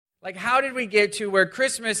Like, how did we get to where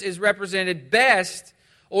Christmas is represented best,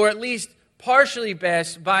 or at least partially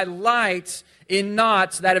best, by lights in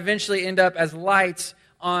knots that eventually end up as lights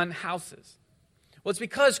on houses? Well, it's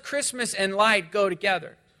because Christmas and light go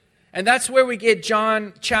together. And that's where we get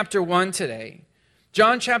John chapter 1 today.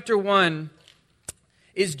 John chapter 1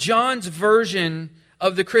 is John's version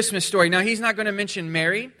of the Christmas story. Now, he's not going to mention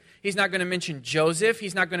Mary. He's not going to mention Joseph.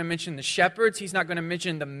 He's not going to mention the shepherds. He's not going to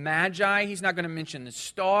mention the Magi. He's not going to mention the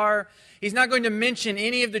star. He's not going to mention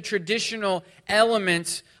any of the traditional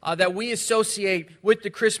elements that we associate with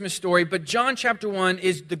the Christmas story. But John chapter 1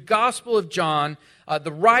 is the Gospel of John,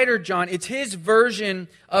 the writer John. It's his version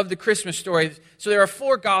of the Christmas story. So there are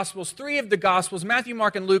 4 Gospels. 3 of the Gospels, Matthew,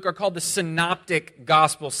 Mark, and Luke, are called the Synoptic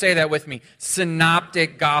Gospels. Say that with me.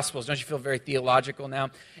 Synoptic Gospels. Don't you feel very theological now?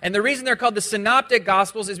 And the reason they're called the Synoptic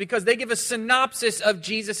Gospels is because they give a synopsis of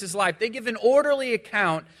Jesus' life. They give an orderly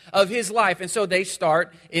account of his life. And so they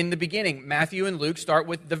start in the beginning. Matthew and Luke start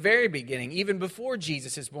with the very beginning, even before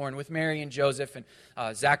Jesus is born, with Mary and Joseph and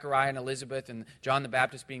Zachariah and Elizabeth and John the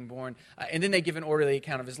Baptist being born. And then they give an orderly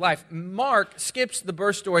account of his life. Mark skips the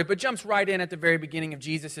birth story, but jumps right in at the very beginning of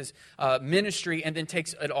Jesus' ministry and then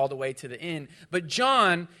takes it all the way to the end. But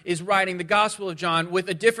John is writing the Gospel of John with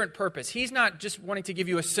a different purpose. He's not just wanting to give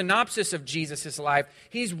you a synopsis of Jesus' life.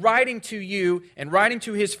 He's writing to you and writing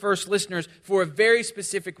to his first listeners for a very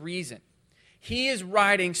specific reason. He is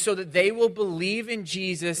writing so that they will believe in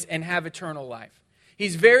Jesus and have eternal life.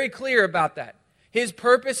 He's very clear about that. His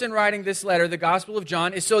purpose in writing this letter, the Gospel of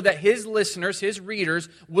John, is so that his listeners, his readers,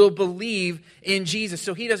 will believe in Jesus.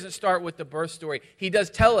 So he doesn't start with the birth story. He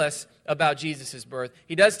does tell us about Jesus' birth.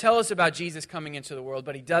 He does tell us about Jesus coming into the world,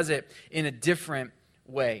 but he does it in a different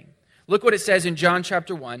way. Look what it says in John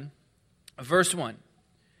chapter 1, verse 1.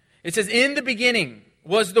 It says, "In the beginning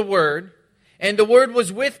was the Word, and the Word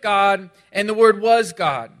was with God, and the Word was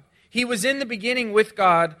God. He was in the beginning with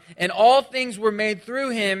God, and all things were made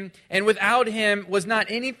through him, and without him was not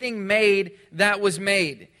anything made that was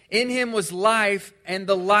made. In him was life, and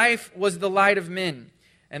the life was the light of men.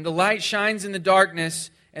 And the light shines in the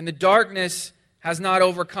darkness, and the darkness has not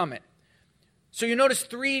overcome it." So you notice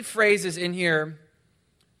 3 phrases in here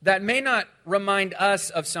that may not remind us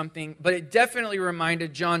of something, but it definitely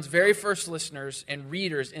reminded John's very first listeners and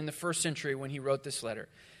readers in the first century when he wrote this letter.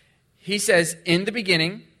 He says, "In the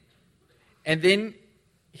beginning," and then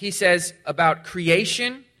he says about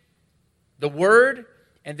creation, the Word,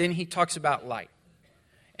 and then he talks about light.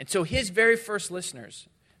 And so his very first listeners,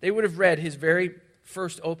 they would have read his very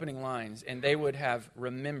first opening lines, and they would have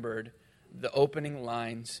remembered the opening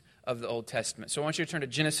lines of the Old Testament. So I want you to turn to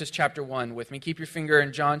Genesis chapter 1 with me. Keep your finger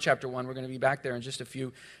in John chapter 1. We're going to be back there in just a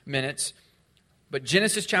few minutes. But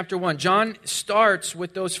Genesis chapter 1, John starts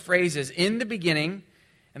with those phrases, "in the beginning,"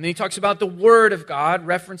 and then he talks about the Word of God,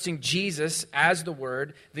 referencing Jesus as the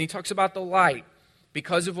Word. Then he talks about the light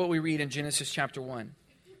because of what we read in Genesis chapter 1.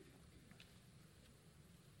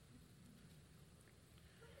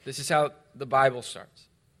 This is how the Bible starts.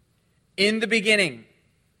 "In the beginning,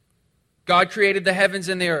 God created the heavens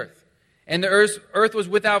and the earth. And the earth was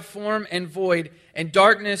without form and void, and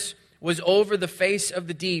darkness was over the face of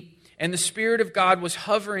the deep. And the Spirit of God was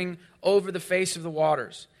hovering over the face of the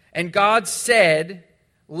waters. And God said,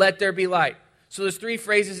 'Let there be light.'" So there's 3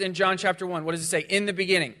 phrases in John chapter 1. What does it say? In the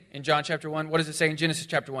beginning in John chapter 1. What does it say in Genesis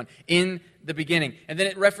chapter 1? In the beginning. And then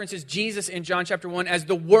it references Jesus in John chapter 1 as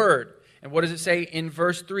the Word. And what does it say in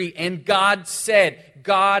verse 3? And God said,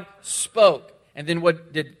 God spoke. And then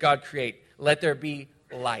what did God create? Let there be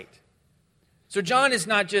light. So John is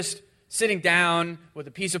not just sitting down with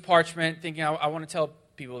a piece of parchment thinking, I want to tell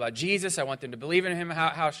people about Jesus. I want them to believe in him.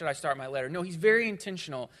 How should I start my letter? No, he's very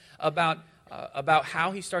intentional about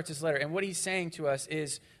how he starts his letter. And what he's saying to us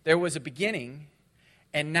is there was a beginning,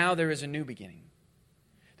 and now there is a new beginning.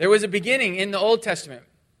 There was a beginning in the Old Testament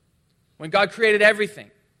when God created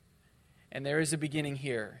everything. And there is a beginning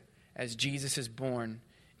here as Jesus is born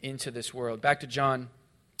into this world. Back to John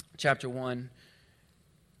chapter 1.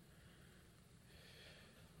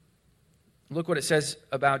 Look what it says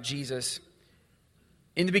about Jesus.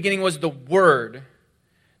 In the beginning was the Word.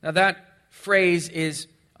 Now that phrase is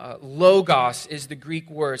logos is the Greek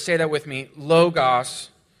word. Say that with me, logos.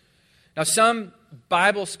 Now some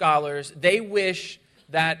Bible scholars, they wish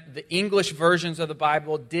that the English versions of the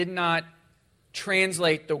Bible did not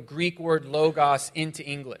translate the Greek word logos into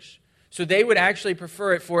English. So they would actually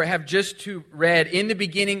prefer it for have just to read, in the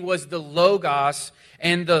beginning was the Logos,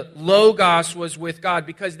 and the Logos was with God.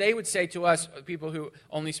 Because they would say to us, people who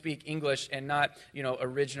only speak English and not,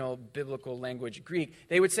 original biblical language Greek,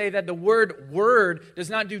 they would say that the word does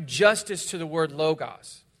not do justice to the word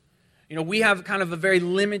Logos. You know, we have kind of a very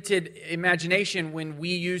limited imagination when we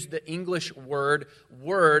use the English word,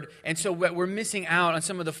 and so we're missing out on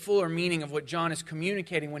some of the fuller meaning of what John is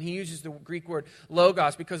communicating when he uses the Greek word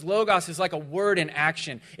logos, because logos is like a word in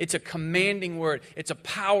action. It's a commanding word. It's a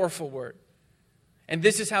powerful word. And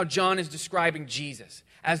this is how John is describing Jesus,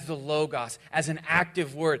 as the logos, as an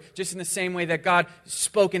active word, just in the same way that God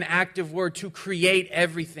spoke an active word to create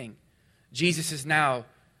everything. Jesus is now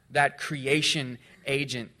that creation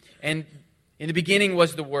agent. And in the beginning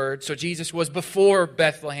was the Word. So Jesus was before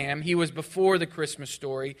Bethlehem. He was before the Christmas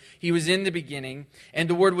story. He was in the beginning. And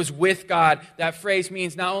the Word was with God. That phrase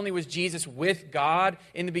means not only was Jesus with God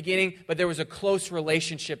in the beginning, but there was a close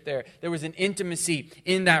relationship there. There was an intimacy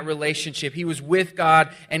in that relationship. He was with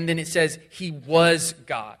God, and then it says He was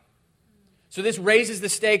God. So this raises the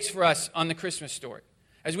stakes for us on the Christmas story.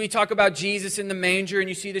 As we talk about Jesus in the manger, and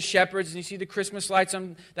you see the shepherds, and you see the Christmas lights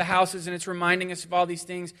on the houses, and it's reminding us of all these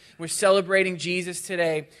things. We're celebrating Jesus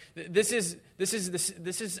today. This is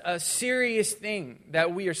a serious thing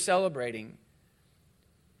that we are celebrating,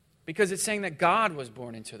 because it's saying that God was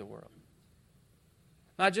born into the world.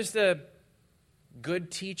 Not just a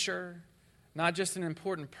good teacher, not just an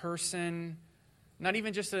important person, not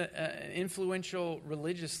even just an influential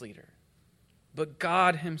religious leader, but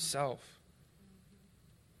God Himself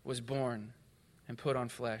was born and put on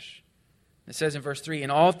flesh. It says in verse 3,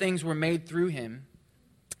 and all things were made through Him,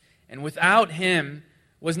 and without Him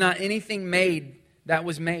was not anything made that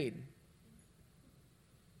was made.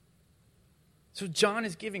 So John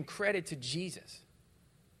is giving credit to Jesus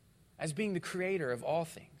as being the creator of all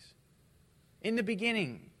things. In the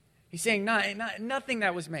beginning, he's saying nothing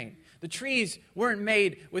that was made. The trees weren't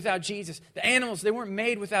made without Jesus. The animals, they weren't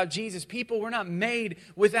made without Jesus. People were not made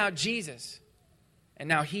without Jesus. And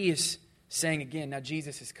now he is saying again, now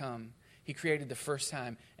Jesus has come. He created the first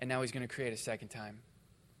time, and now He's going to create a second time.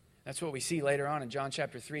 That's what we see later on in John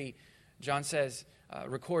chapter 3. John says,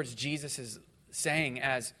 records Jesus is saying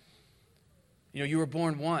as, you were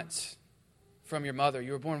born once from your mother.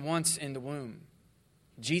 You were born once in the womb.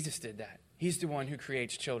 Jesus did that. He's the one who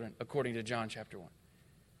creates children, according to John chapter 1.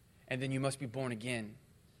 And then you must be born again.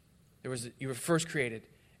 You were first created,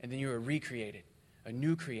 and then you were recreated, a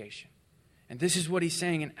new creation. And this is what he's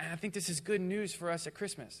saying, and I think this is good news for us at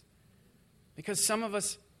Christmas. Because some of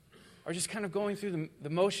us are just kind of going through the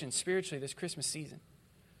motions spiritually this Christmas season.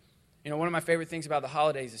 One of my favorite things about the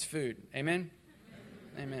holidays is food. Amen?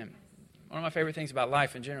 Amen. One of my favorite things about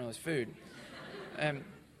life in general is food.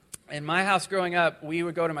 In my house growing up, we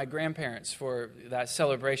would go to my grandparents for that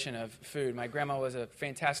celebration of food. My grandma was a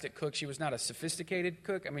fantastic cook. She was not a sophisticated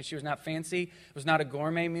cook. She was not fancy. It was not a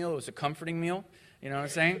gourmet meal. It was a comforting meal. You know what I'm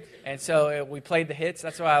saying? And so we played the hits.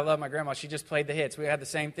 That's why I love my grandma. She just played the hits. We had the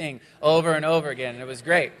same thing over and over again, and it was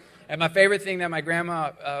great. And my favorite thing that my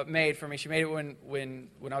grandma made for me, she made it when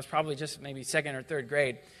I was probably just maybe second or third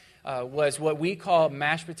grade, was what we call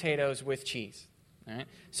mashed potatoes with cheese. All right?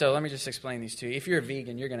 So let me just explain these to you. If you're a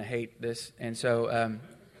vegan, you're going to hate this. And so,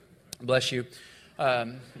 bless you,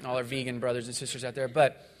 all our vegan brothers and sisters out there.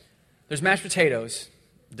 But there's mashed potatoes,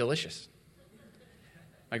 delicious.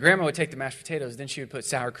 My grandma would take the mashed potatoes, then she would put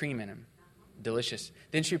sour cream in them. Delicious.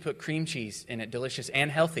 Then she would put cream cheese in it. Delicious and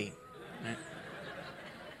healthy. Right?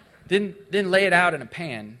 Then lay it out in a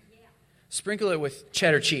pan. Sprinkle it with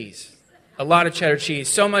cheddar cheese. A lot of cheddar cheese.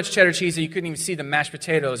 So much cheddar cheese that you couldn't even see the mashed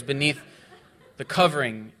potatoes beneath the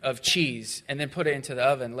covering of cheese. And then put it into the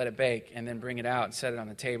oven, let it bake, and then bring it out and set it on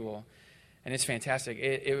the table. And it's fantastic.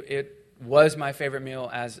 It was my favorite meal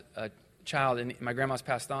as a child, and my grandma's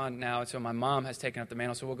passed on now, and so my mom has taken up the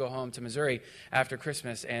mantle. So we'll go home to Missouri after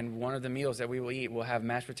Christmas, and one of the meals that we will eat will have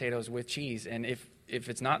mashed potatoes with cheese. And if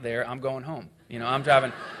it's not there, I'm going home. I'm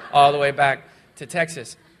driving all the way back to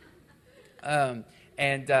Texas. And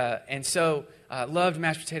so loved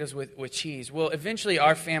mashed potatoes with cheese. Well, eventually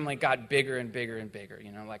our family got bigger and bigger and bigger.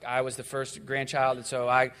 Like I was the first grandchild, and so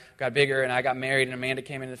I got bigger, and I got married, and Amanda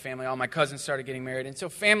came into the family. All my cousins started getting married. And so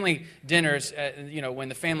family dinners, when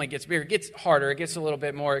the family gets bigger, it gets harder. It gets a little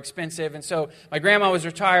bit more expensive. And so my grandma was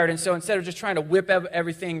retired, and so instead of just trying to whip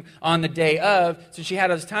everything on the day of, so she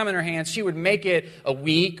had all this time in her hands, she would make it a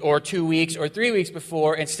week or 2 weeks or 3 weeks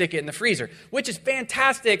before and stick it in the freezer, which is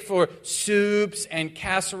fantastic for soups and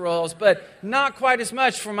casseroles, but not quite as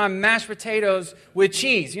much for my mashed potatoes with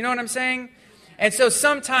cheese. You know what I'm saying? And so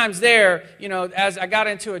sometimes there, as I got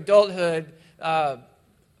into adulthood, my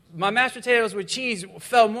mashed potatoes with cheese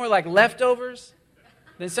felt more like leftovers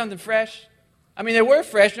than something fresh. They were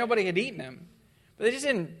fresh. Nobody had eaten them. But they just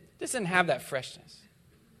didn't have that freshness.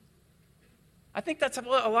 I think that's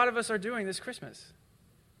what a lot of us are doing this Christmas.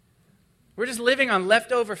 We're just living on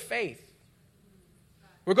leftover faith.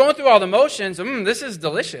 We're going through all the motions. This is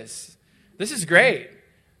delicious. This is great.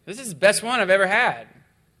 This is the best one I've ever had.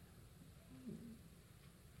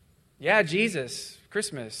 Yeah, Jesus,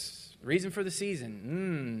 Christmas, reason for the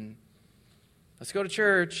season. Let's go to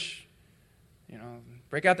church.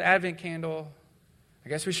 Break out the Advent candle. I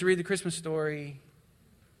guess we should read the Christmas story.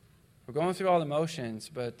 We're going through all the motions,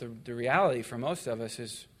 but the reality for most of us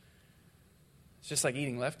is it's just like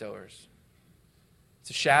eating leftovers. It's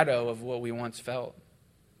a shadow of what we once felt.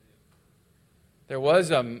 There was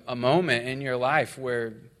a moment in your life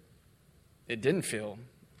where it didn't feel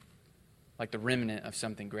like the remnant of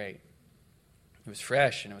something great. It was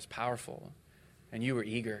fresh and it was powerful, and you were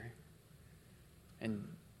eager. And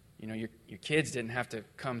your kids didn't have to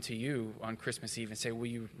come to you on Christmas Eve and say, "Will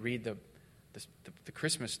you read the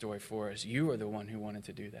Christmas story for us?" You were the one who wanted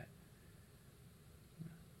to do that.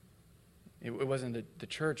 It wasn't the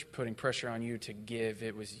church putting pressure on you to give.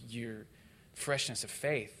 It was your freshness of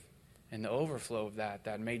faith and the overflow of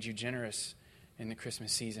that made you generous in the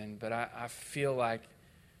Christmas season. But I feel like,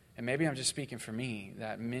 and maybe I'm just speaking for me,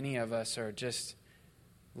 that many of us are just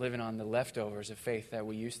living on the leftovers of faith that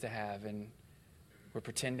we used to have, and we're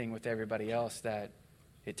pretending with everybody else that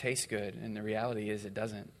it tastes good, and the reality is it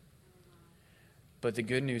doesn't. But the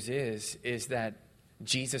good news is that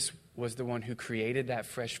Jesus was the one who created that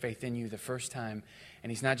fresh faith in you the first time.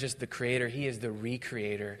 And he's not just the creator, he is the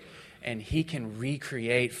recreator. And he can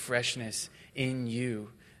recreate freshness in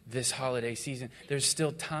you this holiday season. There's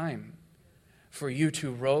still time for you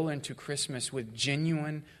to roll into Christmas with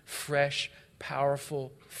genuine, fresh,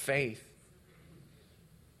 powerful faith.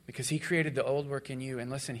 Because he created the old work in you. And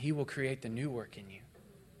listen, he will create the new work in you.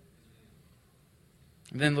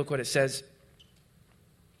 And then look what it says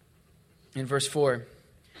in verse 4.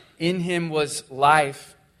 In him was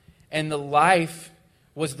life, and the life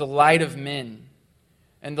was the light of men.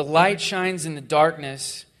 And the light shines in the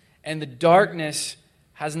darkness, and the darkness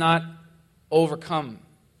has not overcome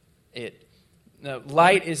it. Now,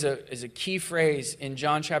 light is a key phrase in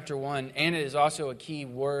John chapter 1, and it is also a key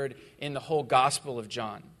word in the whole Gospel of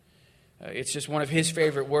John. It's just one of his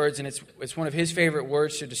favorite words, and it's one of his favorite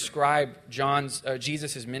words to describe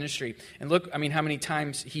Jesus' ministry. And look, how many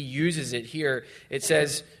times he uses it here. It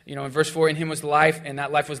says, in verse 4, in him was life, and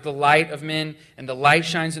that life was the light of men, and the light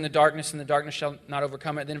shines in the darkness, and the darkness shall not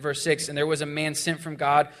overcome it. Then verse 6, and there was a man sent from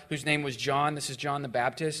God whose name was John. This is John the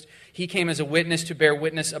Baptist. He came as a witness to bear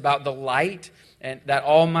witness about the light, and that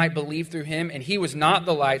all might believe through him. And he was not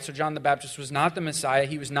the light, so John the Baptist was not the Messiah.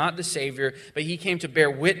 He was not the Savior, but he came to bear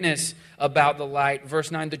witness about the light. Verse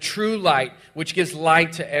 9, the true light, which gives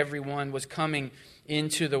light to everyone, was coming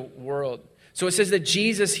into the world. So it says that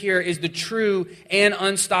Jesus here is the true and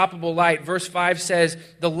unstoppable light. Verse 5 says,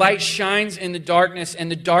 the light shines in the darkness, and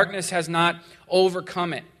the darkness has not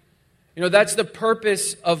overcome it. That's the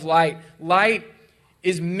purpose of light. Light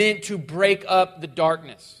is meant to break up the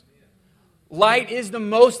darkness. Light is the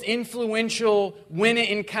most influential when it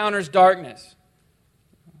encounters darkness.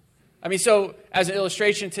 So as an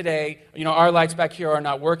illustration today, our lights back here are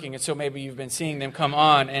not working, and so maybe you've been seeing them come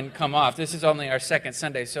on and come off. This is only our second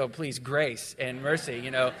Sunday, so please grace and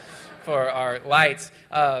mercy, for our lights.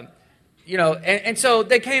 And so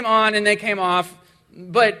they came on and they came off.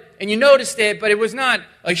 And you noticed it, but it was not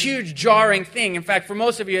a huge jarring thing. In fact, for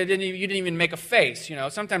most of you, you didn't even make a face.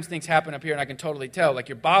 Sometimes things happen up here, and I can totally tell, like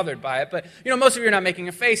you're bothered by it. But most of you are not making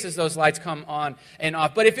a face as those lights come on and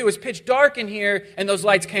off. But if it was pitch dark in here and those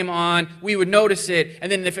lights came on, we would notice it. And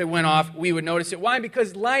then if it went off, we would notice it. Why?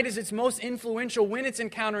 Because light is its most influential when it's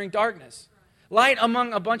encountering darkness. Light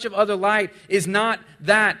among a bunch of other light is not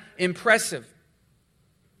that impressive.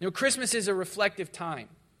 Christmas is a reflective time.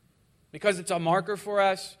 Because it's a marker for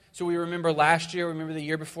us, so we remember last year, we remember the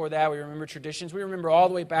year before that, we remember traditions, we remember all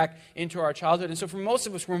the way back into our childhood. And so for most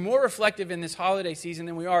of us, we're more reflective in this holiday season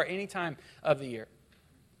than we are any time of the year.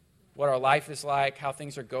 What our life is like, how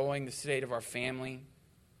things are going, the state of our family.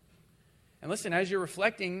 And listen, as you're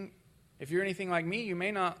reflecting, if you're anything like me, you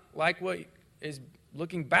may not like what is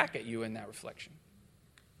looking back at you in that reflection.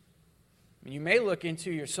 You may look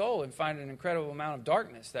into your soul and find an incredible amount of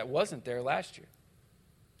darkness that wasn't there last year.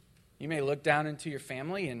 You may look down into your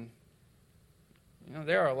family and,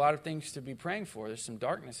 there are a lot of things to be praying for. There's some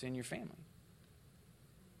darkness in your family.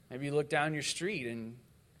 Maybe you look down your street and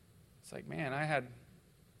it's like, man, I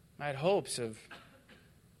had hopes of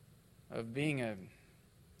being an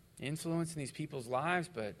influence in these people's lives,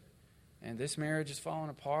 and this marriage is falling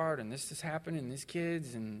apart, and this has happened, and these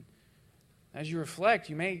kids, and as you reflect,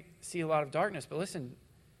 you may see a lot of darkness. But listen,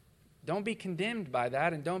 don't be condemned by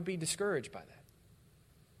that, and don't be discouraged by that.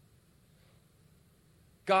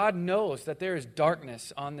 God knows that there is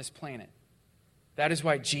darkness on this planet. That is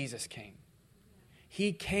why Jesus came.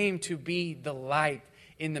 He came to be the light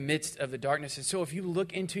in the midst of the darkness. And so if you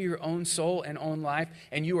look into your own soul and own life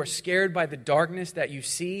and you are scared by the darkness that you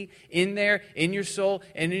see in there, in your soul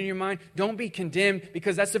and in your mind, don't be condemned,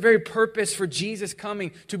 because that's the very purpose for Jesus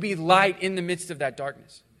coming, to be light in the midst of that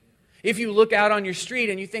darkness. If you look out on your street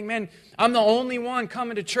and you think, man, I'm the only one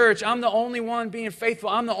coming to church, I'm the only one being faithful,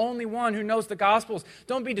 I'm the only one who knows the Gospels,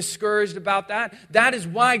 don't be discouraged about that. That is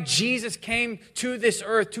why Jesus came to this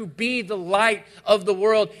earth, to be the light of the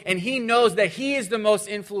world. And He knows that He is the most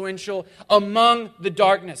influential among the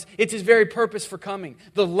darkness. It's His very purpose for coming.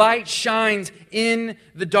 The light shines in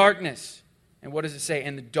the darkness. And what does it say?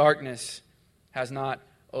 And the darkness has not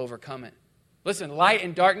overcome it. Listen, light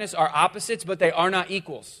and darkness are opposites, but they are not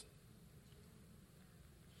equals.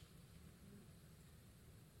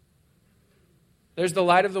 There's the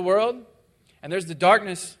light of the world, and there's the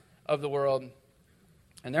darkness of the world,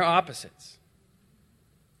 and they're opposites,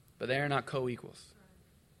 but they are not co-equals.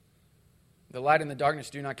 The light and the darkness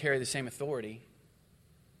do not carry the same authority.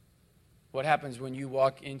 What happens when you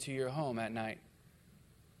walk into your home at night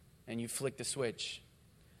and you flick the switch?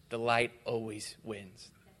 The light always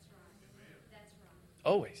wins. That's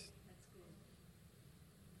right. Always. That's good.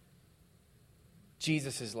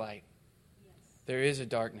 Jesus is light. Yes. There is a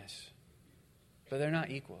darkness, but they're not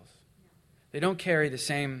equals. They don't carry the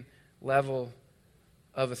same level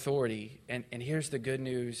of authority. And here's the good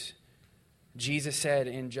news. Jesus said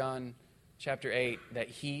in John chapter 8 that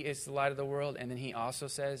He is the light of the world. And then He also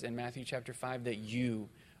says in Matthew chapter 5 that you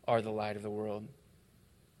are the light of the world.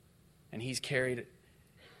 And He's carried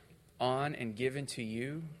on and given to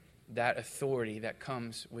you that authority that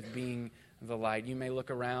comes with being the light. You may look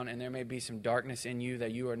around and there may be some darkness in you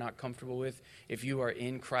that you are not comfortable with. If you are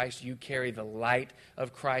in Christ, you carry the light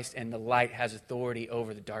of Christ, and the light has authority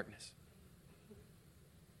over the darkness.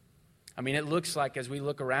 I mean, it looks like, as we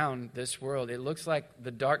look around this world, it looks like the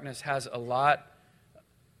darkness has a lot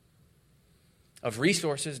of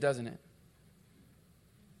resources, doesn't it?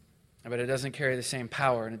 But it doesn't carry the same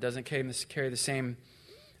power, and it doesn't carry the same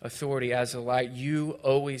authority as the light. You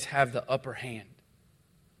always have the upper hand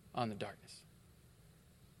on the darkness,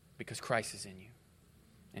 because Christ is in you,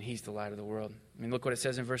 and He's the light of the world. I mean, look what it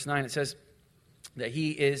says in verse 9. It says that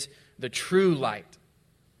He is the true light.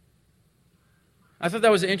 I thought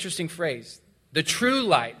that was an interesting phrase. The true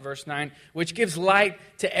light, verse 9, which gives light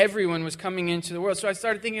to everyone, was coming into the world. So I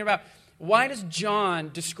started thinking about, why does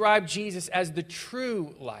John describe Jesus as the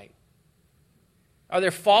true light? Are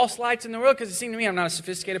there false lights in the world? Because it seemed to me, I'm not a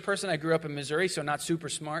sophisticated person. I grew up in Missouri, so not super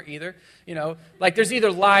smart either. You know, like there's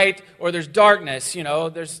either light or there's darkness. You know,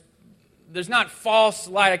 there's not false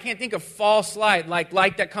light. I can't think of false light, like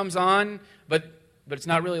light that comes on, but it's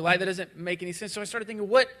not really light. That doesn't make any sense. So I started thinking,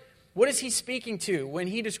 what is He speaking to when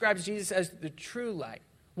He describes Jesus as the true light?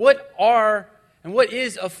 What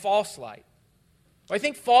is a false light? Well, I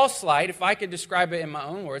think false light, if I could describe it in my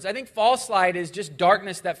own words, I think false light is just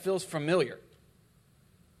darkness that feels familiar.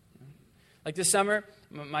 Like this summer,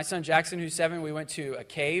 my son Jackson, who's 7, we went to a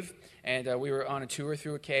cave, and we were on a tour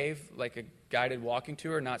through a cave, like a guided walking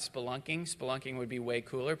tour, not spelunking. Spelunking would be way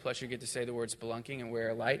cooler, plus you get to say the word spelunking and wear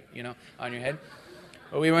a light, on your head.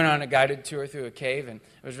 But we went on a guided tour through a cave, and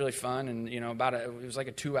it was really fun, and, it was like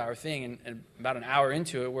a 2-hour thing, and about an hour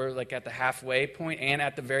into it, we're like at the halfway point and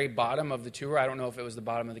at the very bottom of the tour. I don't know if it was the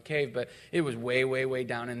bottom of the cave, but it was way, way, way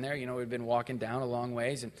down in there. We'd been walking down a long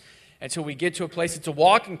ways, and so we get to a place, it's a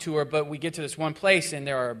walking tour, but we get to this one place, and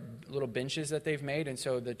there are little benches that they've made. And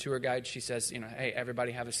so the tour guide, she says, hey,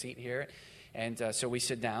 everybody have a seat here. And so we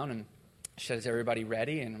sit down, and she says, everybody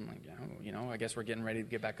ready? And I'm like, I guess we're getting ready to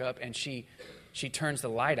get back up. And she turns the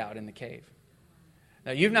light out in the cave.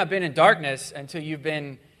 Now, you've not been in darkness until you've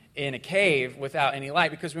been in a cave without any light.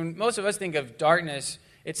 Because when most of us think of darkness,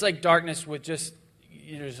 it's like darkness with just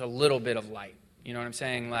a little bit of light. You know what I'm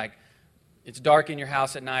saying? Like, it's dark in your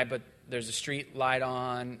house at night, but there's a street light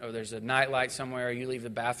on, or there's a night light somewhere, or you leave the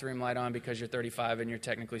bathroom light on because you're 35 and you're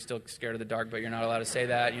technically still scared of the dark, but you're not allowed to say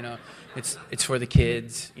that, It's for the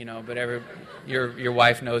kids, but your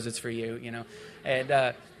wife knows it's for you,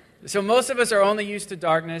 And so most of us are only used to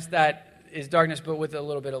darkness that is darkness, but with a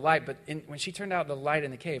little bit of light. But when she turned out the light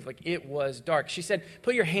in the cave, like, it was dark. She said,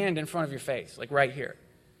 put your hand in front of your face, like right here.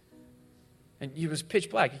 And it was pitch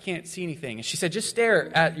black. You can't see anything. And she said, just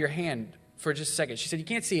stare at your hand for just a second. She said, you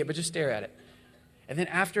can't see it, but just stare at it. And then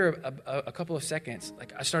after a couple of seconds,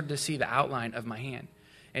 like, I started to see the outline of my hand.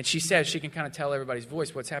 And she says she can kind of tell everybody's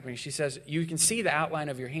voice what's happening. She says, you can see the outline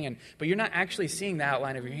of your hand, but you're not actually seeing the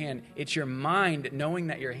outline of your hand. It's your mind knowing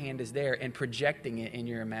that your hand is there and projecting it in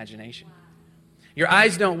your imagination. Your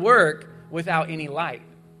eyes don't work without any light.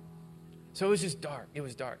 So it was just dark. It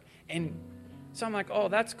was dark. And so I'm like, oh,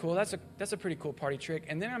 that's cool. That's a pretty cool party trick.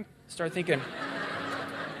 And then I start thinking,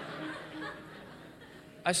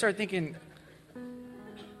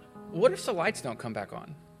 what if the lights don't come back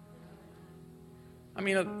on? I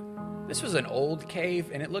mean, this was an old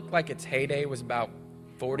cave, and it looked like its heyday was about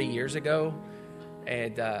 40 years ago.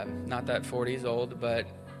 And not that 40 is old, but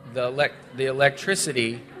the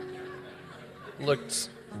electricity looked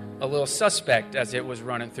a little suspect as it was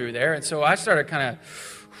running through there. And so I started kind of,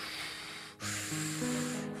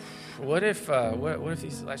 what if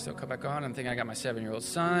these lights don't come back on? I'm thinking I got my 7-year-old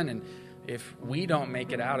son, and if we don't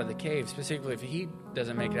make it out of the cave, specifically if he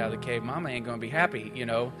doesn't make it out of the cave, Mama ain't going to be happy,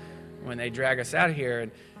 when they drag us out of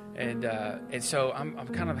here. And so I'm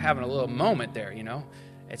kind of having a little moment there,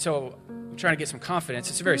 And so I'm trying to get some confidence.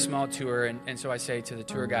 It's a very small tour, and so I say to the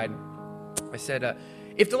tour guide, I said,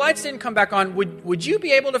 if the lights didn't come back on, would you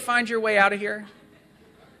be able to find your way out of here?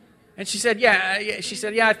 And she said, yeah. She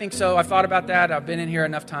said, yeah, I think so. I thought about that. I've been in here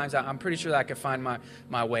enough times. I'm pretty sure that I could find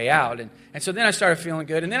my way out. And so then I started feeling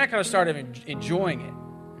good, and then I kind of started enjoying it.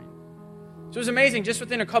 So it was amazing. Just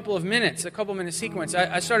within a couple minute sequence,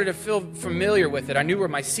 I started to feel familiar with it. I knew where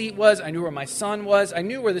my seat was. I knew where my son was. I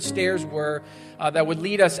knew where the stairs were that would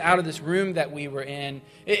lead us out of this room that we were in.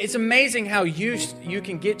 It's amazing how used you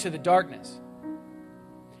can get to the darkness.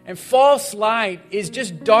 And false light is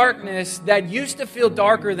just darkness that used to feel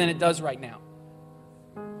darker than it does right now.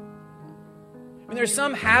 I mean, there's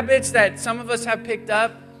some habits that some of us have picked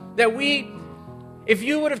up that if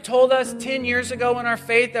you would have told us 10 years ago in our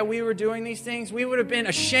faith that we were doing these things, we would have been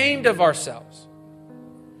ashamed of ourselves.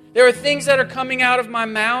 There are things that are coming out of my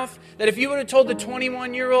mouth that if you would have told the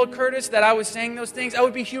 21-year-old Curtis that I was saying those things, I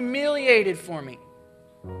would be humiliated for me.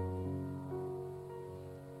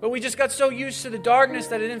 But we just got so used to the darkness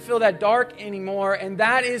that it didn't feel that dark anymore, and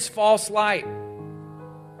that is false light.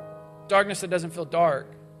 Darkness that doesn't feel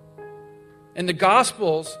dark. And the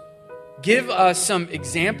Gospels give us some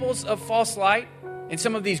examples of false light in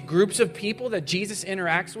some of these groups of people that Jesus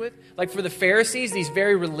interacts with. Like for the Pharisees, these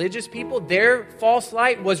very religious people, their false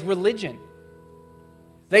light was religion.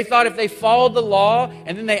 They thought if they followed the law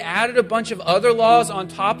and then they added a bunch of other laws on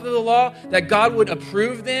top of the law, that God would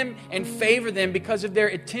approve them and favor them because of their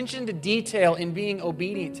attention to detail in being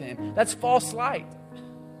obedient to Him. That's false light.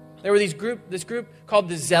 There were this group called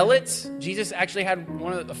the Zealots. Jesus actually had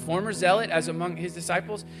one of the former zealot as among His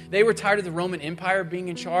disciples. They were tired of the Roman Empire being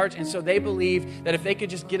in charge, and so they believed that if they could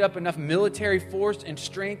just get up enough military force and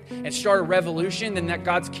strength and start a revolution, then that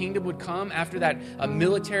God's kingdom would come after that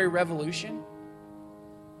military revolution.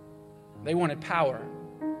 They wanted power.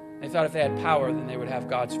 They thought if they had power, then they would have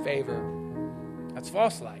God's favor. That's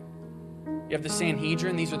false light. You have the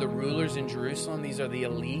Sanhedrin. These are the rulers in Jerusalem. These are the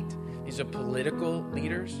elite. These are political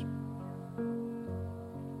leaders.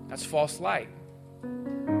 That's false light.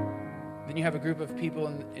 Then you have a group of people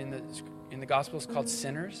in the Gospels called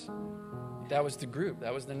sinners. That was the group.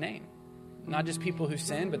 That was the name. Not just people who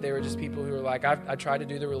sinned, but they were just people who were like, I tried to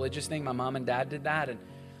do the religious thing. My mom and dad did that, and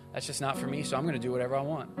that's just not for me, so I'm going to do whatever I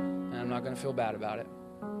want. And I'm not going to feel bad about it.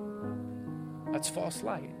 That's false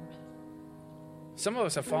light. Some of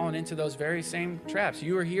us have fallen into those very same traps.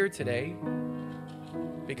 You are here today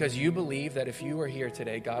because you believe that if you are here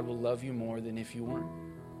today, God will love you more than if you weren't.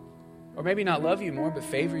 Or maybe not love you more, but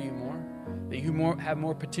favor you more. That you have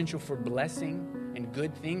more potential for blessing and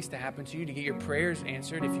good things to happen to you, to get your prayers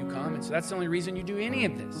answered if you come. And so that's the only reason you do any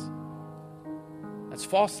of this. That's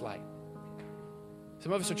false light.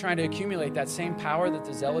 Some of us are trying to accumulate that same power that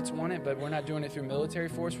the Zealots wanted, but we're not doing it through military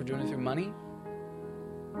force. We're doing it through money.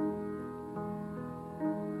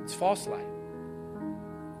 It's false light.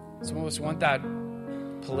 Some of us want that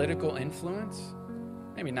political influence.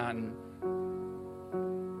 Maybe not in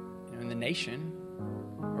the nation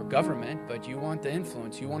or government, but you want the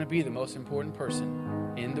influence. You want to be the most important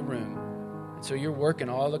person in the room. And so you're working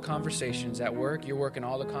all the conversations at work. You're working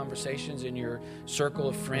all the conversations in your circle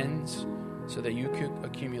of friends, so that you could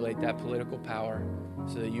accumulate that political power,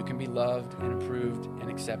 so that you can be loved and approved and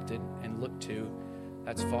accepted and looked to.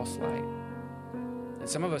 That's false light. And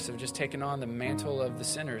some of us have just taken on the mantle of the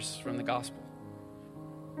sinners from the gospel.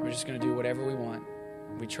 We're just going to do whatever we want.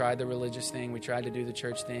 We tried the religious thing, we tried to do the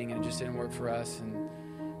church thing, and it just didn't work for us. And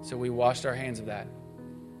so we washed our hands of that.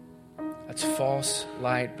 That's false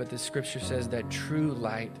light, but the scripture says that true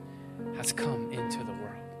light has come into the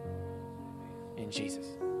world in Jesus.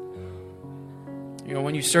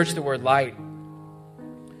 When you search the word light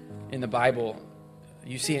in the Bible,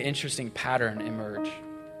 you see an interesting pattern emerge.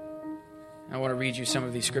 I want to read you some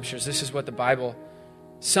of these scriptures. This is what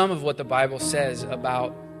some of what the Bible says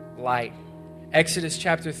about light. Exodus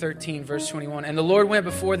chapter 13, verse 21. And the Lord went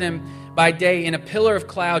before them by day in a pillar of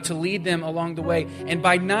cloud to lead them along the way, and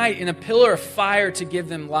by night in a pillar of fire to give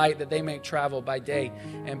them light, that they may travel by day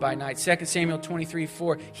and by night. 2 Samuel 23,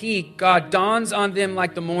 4. He, God, dawns on them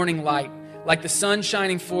like the morning light, like the sun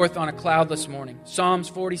shining forth on a cloudless morning. Psalms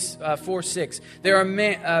 44, 6. There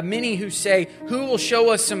are many who say, who will show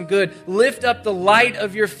us some good? Lift up the light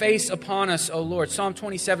of your face upon us, O Lord. Psalm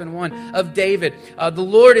 27, 1 of David. The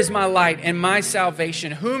Lord is my light and my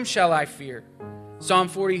salvation. Whom shall I fear? Psalm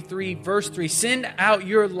 43, verse 3. Send out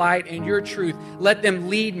your light and your truth. Let them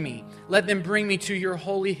lead me. Let them bring me to your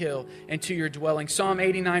holy hill and to your dwelling. Psalm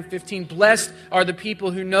 89, 15. Blessed are the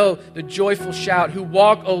people who know the joyful shout, who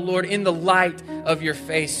walk, O Lord, in the light of your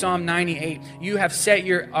face. Psalm 98. You have set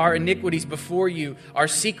our iniquities before you, our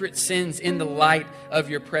secret sins in the light of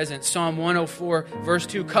your presence. Psalm 104, verse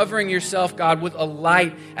 2. Covering yourself, God, with a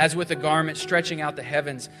light as with a garment, stretching out the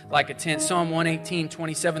heavens like a tent. Psalm 118,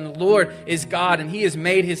 27. The Lord is God, and He has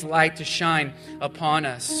made His light to shine upon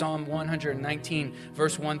us. Psalm 119,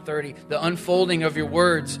 verse 130. The unfolding of your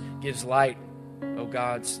words gives light, O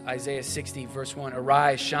God. Isaiah 60, verse 1.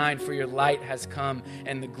 Arise, shine, for your light has come,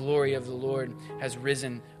 and the glory of the Lord has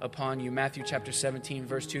risen upon you. Matthew chapter 17,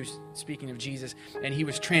 verse 2, speaking of Jesus. And He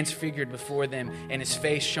was transfigured before them, and His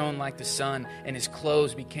face shone like the sun, and His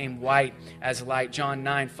clothes became white as light. John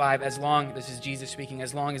 9, 5. This is Jesus speaking,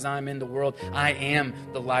 as long as I am in the world, I am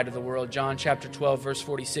the light of the world. John chapter 12, verse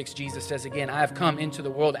 46, Jesus says again, I have come into the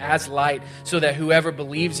world as light, so that whoever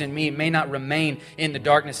believes in me may not remain in the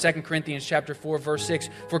darkness. 2 Corinthians chapter 4, verse 6.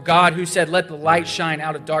 For God, who said, let the light shine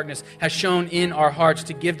out of darkness, has shone in our hearts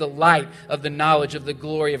to give the light of the knowledge of the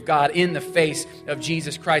glory of God in the face of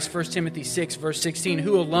Jesus Christ. 1 Timothy 6, verse 16.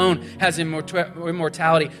 Who alone has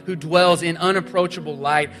immortality, who dwells in unapproachable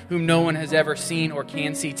light, whom no one has ever seen or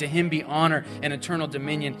can see. To Him be honor and eternal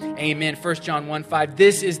dominion. Amen. 1 John 1, 5.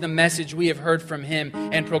 This is the message we have heard from Him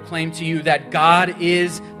and proclaim to you, that God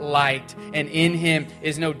is light, and in Him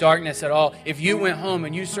is no darkness at all. If you went home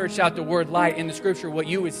and you searched out the word light in the Scripture, what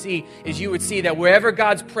you would see that wherever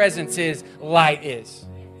God's presence is, light is.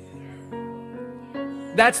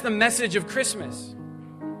 That's the message of Christmas.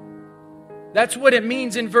 That's what it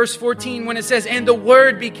means in verse 14 when it says, and the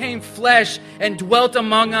Word became flesh and dwelt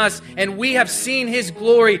among us, and we have seen His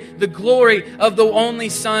glory, the glory of the only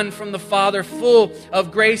Son from the Father, full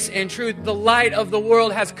of grace and truth. The light of the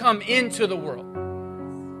world has come into the world.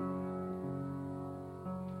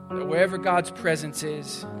 That wherever God's presence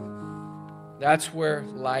is, that's where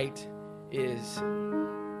light is.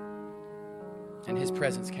 And His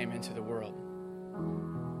presence came into the world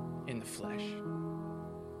in the flesh.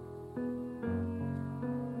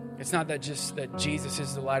 It's not that just that Jesus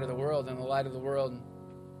is the light of the world and the light of the world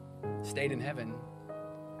stayed in heaven.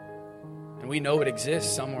 And we know it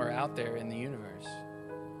exists somewhere out there in the universe.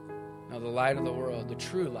 No, the light of the world, the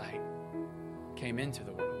true light, came into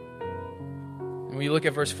the world. And when you look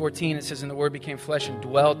at verse 14, it says, and the Word became flesh and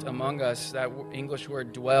dwelt among us. That English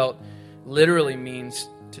word dwelt literally means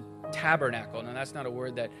to tabernacle. Now, that's not a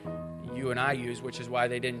word that you and I use, which is why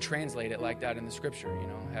they didn't translate it like that in the Scripture.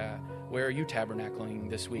 Where are you tabernacling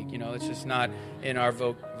this week? It's just not in our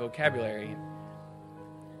vocabulary.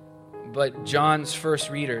 But John's first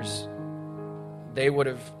readers, they would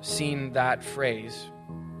have seen that phrase,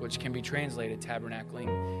 which can be translated tabernacling,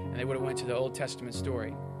 and they would have went to the Old Testament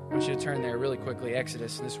story. I want you to turn there really quickly,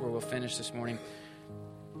 Exodus, and this is where we'll finish this morning.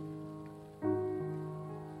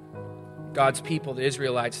 God's people, the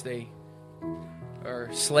Israelites, they are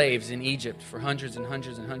slaves in Egypt for hundreds and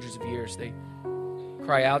hundreds and hundreds of years. They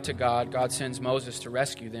cry out to God. God sends Moses to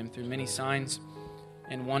rescue them through many signs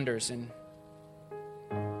and wonders, and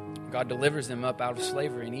God delivers them up out of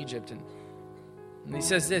slavery in Egypt. And He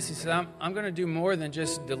says this, He says, I'm going to do more than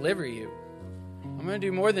just deliver you. I'm going to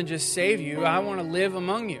do more than just save you. I want to live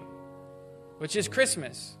among you, which is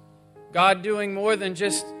Christmas. God doing more than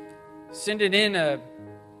just sending in a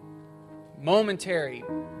momentary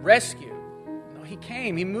rescue. No, He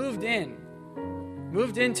came. He moved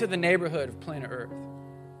into the neighborhood of planet Earth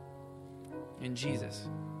in Jesus.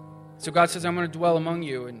 So God says, I'm going to dwell among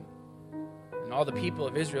you. And all the people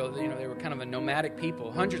of Israel, they were kind of a nomadic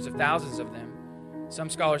people, hundreds of thousands of them. Some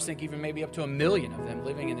scholars think even maybe up to 1 million of them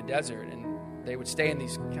living in the desert. And they would stay in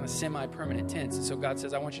these kind of semi-permanent tents. And so God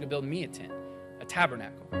says, I want you to build me a tent, a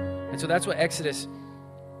tabernacle. And so that's what Exodus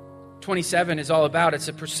 27 is all about. It's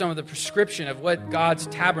some of the prescription of what God's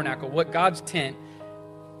tabernacle, what God's tent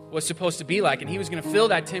was supposed to be like. And He was going to fill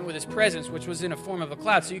that tent with His presence, which was in a form of a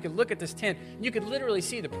cloud. So you could look at this tent, and you could literally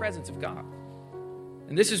see the presence of God.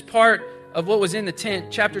 And this is part of what was in the tent.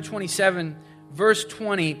 Chapter 27, verse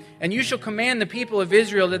 20, and you shall command the people of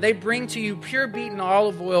Israel that they bring to you pure beaten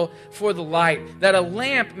olive oil for the light, that a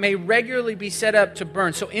lamp may regularly be set up to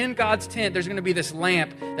burn. So in God's tent, there's going to be this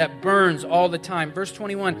lamp that burns all the time. Verse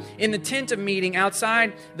 21, in the tent of meeting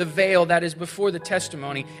outside the veil that is before the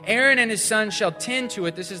testimony, Aaron and his sons shall tend to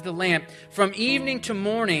it, this is the lamp, from evening to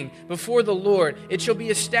morning before the Lord. It shall be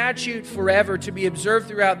a statute forever to be observed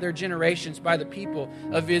throughout their generations by the people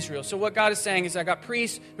of Israel. So what God is saying is, I got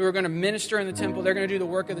priests who are going to minister in the temple. They're going to do the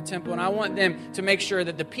work of the temple, and I want them to make sure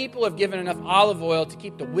that the people have given enough olive oil to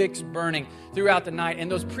keep the wicks burning throughout the night.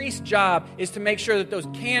 And those priests' job is to make sure that those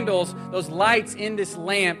candles, those lights in this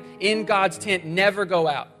lamp in God's tent never go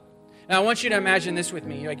out. Now, I want you to imagine this with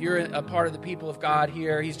me. Like, you're a part of the people of God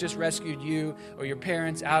here. He's just rescued you or your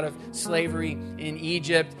parents out of slavery in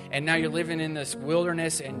Egypt, and now you're living in this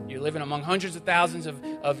wilderness, and you're living among hundreds of thousands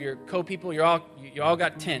of your co-people. You all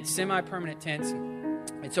got tents, semi-permanent tents.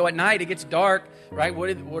 And so at night, it gets dark, right?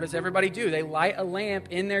 What does everybody do? They light a lamp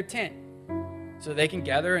in their tent so they can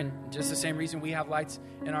gather, and just the same reason we have lights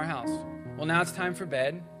in our house. Well, now it's time for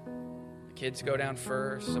bed. The kids go down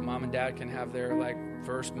first, so mom and dad can have their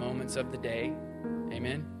first moments of the day.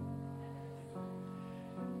 Amen?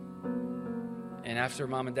 And after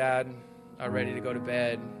mom and dad are ready to go to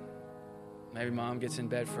bed, maybe mom gets in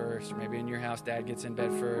bed first, or maybe in your house, dad gets in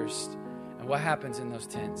bed first. And what happens in those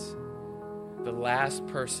tents? The last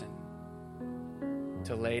person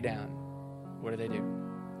to lay down, what do?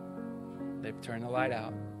 They turn the light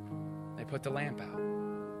out. They put the lamp out.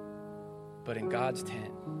 But in God's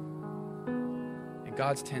tent,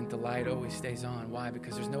 the light always stays on. Why?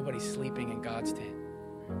 Because there's nobody sleeping in God's tent.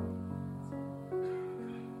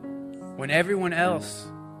 When everyone else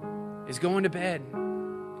is going to bed,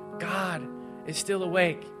 God is still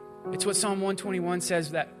awake. It's what Psalm 121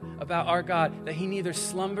 says that about our God, that he neither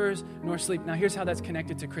slumbers nor sleeps. Now here's how that's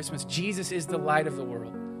connected to Christmas. Jesus is the light of the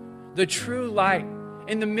world, the true light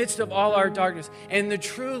in the midst of all our darkness. And the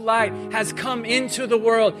true light has come into the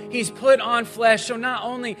world. He's put on flesh. So not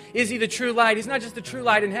only is he the true light, he's not just the true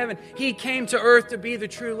light in heaven. He came to earth to be the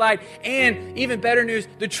true light. And even better news,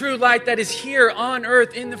 the true light that is here on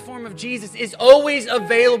earth in the form of Jesus is always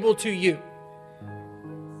available to you.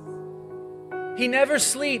 He never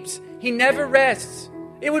sleeps. He never rests.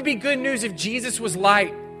 It would be good news if Jesus was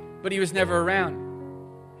light, but he was never around.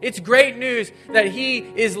 It's great news that he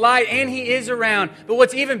is light and he is around. But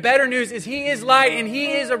what's even better news is he is light and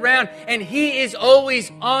he is around, and he is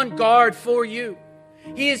always on guard for you.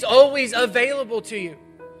 He is always available to you.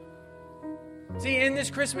 See, in this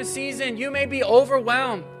Christmas season, you may be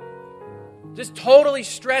overwhelmed, just totally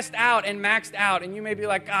stressed out and maxed out. And you may be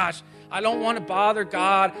like, gosh, I don't want to bother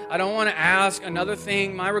God. I don't want to ask another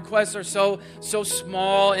thing. My requests are so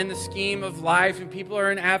small in the scheme of life. And people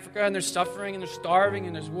are in Africa and they're suffering and they're starving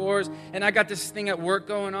and there's wars. And I got this thing at work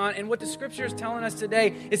going on. And what the scripture is telling us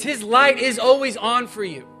today is his light is always on for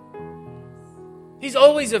you. He's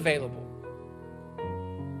always available.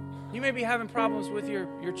 You may be having problems with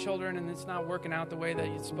your children and it's not working out the way that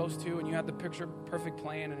it's supposed to. And you have the picture perfect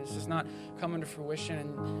plan and it's just not coming to fruition.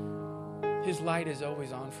 And his light is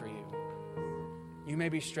always on for you. You may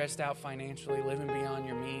be stressed out financially, living beyond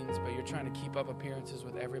your means, but you're trying to keep up appearances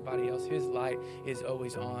with everybody else. His light is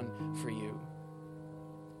always on for you.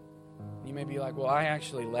 You may be like, well, I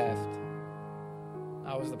actually left.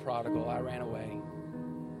 I was the prodigal. I ran away.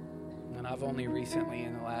 And I've only recently,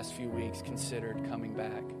 in the last few weeks, considered coming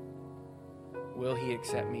back. Will he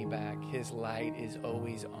accept me back? His light is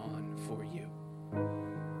always on for you.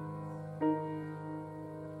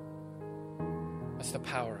 That's the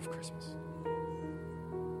power of Christmas.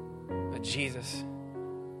 That Jesus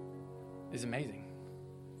is amazing.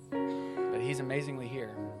 But he's amazingly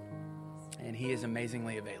here. And he is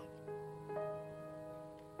amazingly available.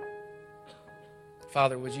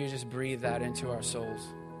 Father, would you just breathe that into our souls?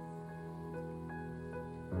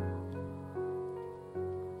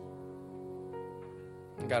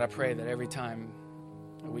 And God, I pray that every time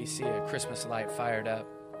we see a Christmas light fired up,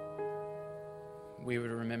 we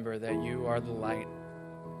would remember that you are the light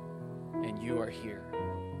and you are here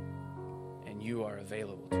and you are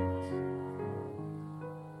available to us.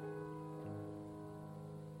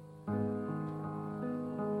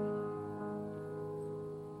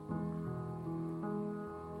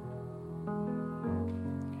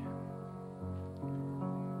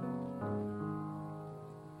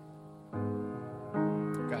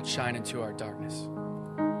 God, shine into our darkness.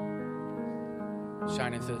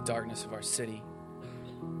 Shine into the darkness of our city.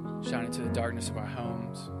 Shine into the darkness of our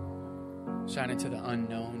homes. Shine into the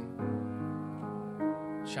unknown.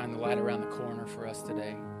 Shine the light around the corner for us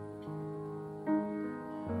today.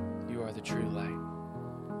 You are the true light.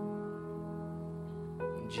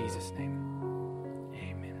 Jesus' name.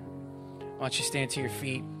 Amen. Why don't you stand to your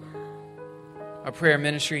feet? Our prayer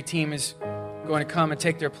ministry team is going to come and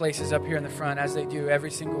take their places up here in the front as they do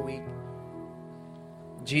every single week.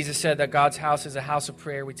 Jesus said that God's house is a house of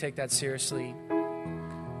prayer. We take that seriously.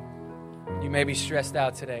 You may be stressed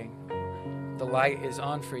out today. The light is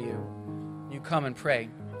on for you. You come and pray.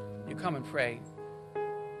 You come and pray.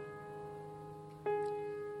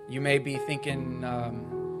 You may be thinking,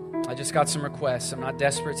 I just got some requests. I'm not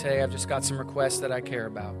desperate today. I've just got some requests that I care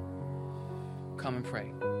about. Come and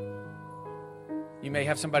pray. You may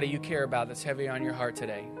have somebody you care about that's heavy on your heart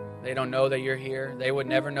today. They don't know that you're here. They would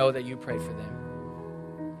never know that you prayed for them.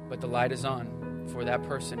 But the light is on for that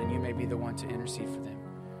person, and you may be the one to intercede for them.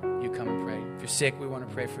 You come and pray. If you're sick, we want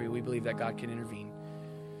to pray for you. We believe that God can intervene.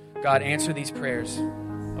 God, answer these prayers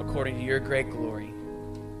according to your great glory.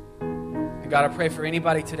 And God, I pray for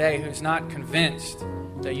anybody today who's not convinced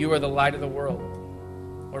that you are the light of the world,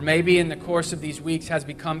 or maybe in the course of these weeks has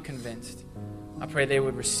become convinced. I pray they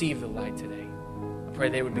would receive the light today. I pray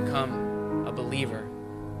they would become a believer.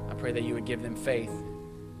 I pray that you would give them faith,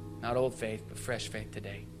 not old faith, but fresh faith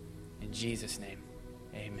today. In Jesus' name,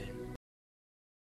 amen.